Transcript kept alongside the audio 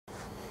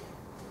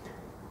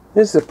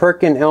This is a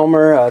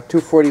Perkin-Elmer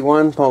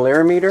 241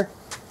 polarimeter,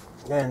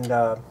 and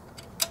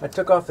I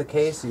took off the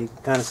case so you can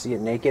kind of see it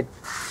naked,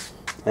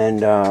 and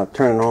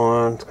turn it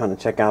on to kind of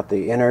check out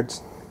the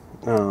innards.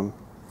 Let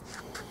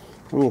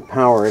me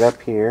power it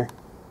up here.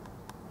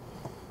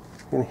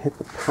 I'm going to hit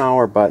the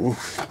power button.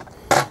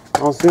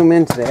 I'll zoom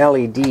into the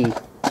LED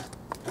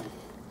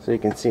so you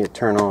can see it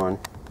turn on.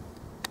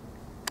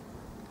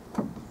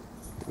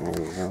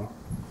 There you go.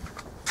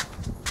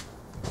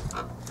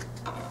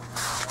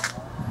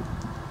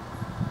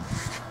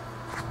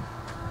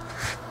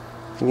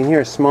 You can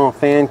hear a small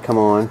fan come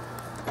on.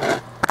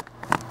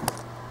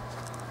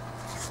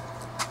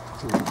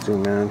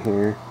 Zoom out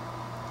here.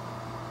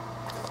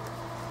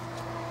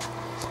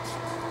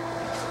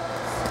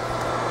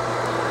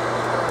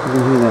 You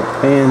can hear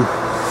that fan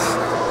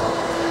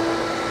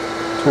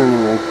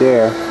turning right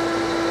there.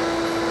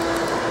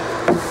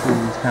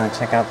 And just kind of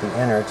check out the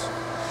innards.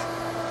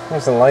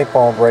 There's a light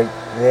bulb right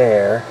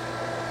there.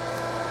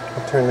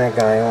 I'll turn that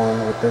guy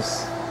on with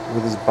this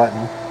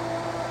button.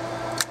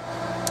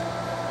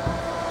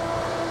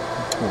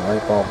 The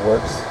light bulb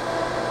works.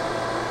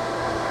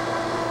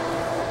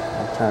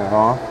 I'll turn it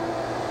off.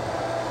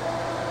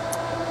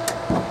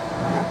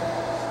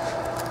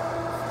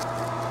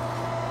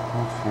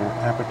 That's your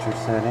aperture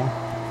setting.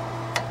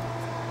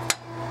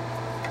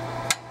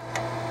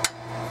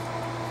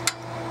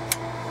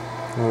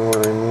 And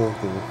when I move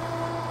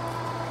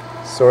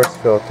the source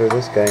filter,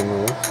 this guy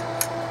moves.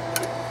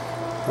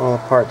 All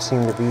the parts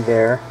seem to be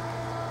there.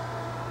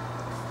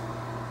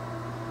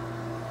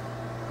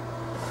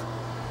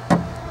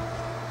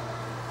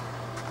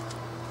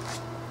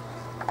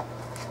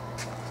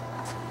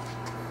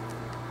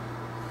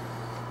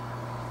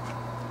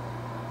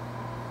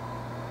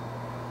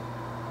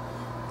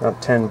 About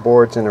 10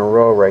 boards in a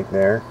row right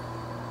there.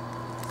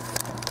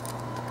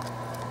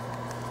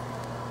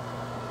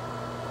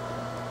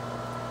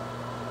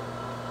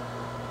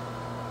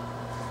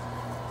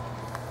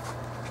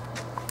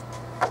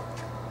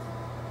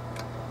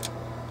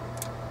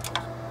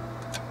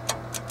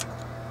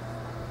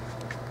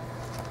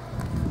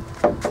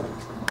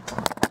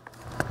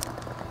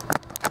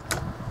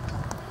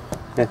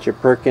 That's your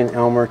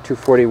Perkin-Elmer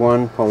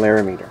 241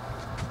 polarimeter.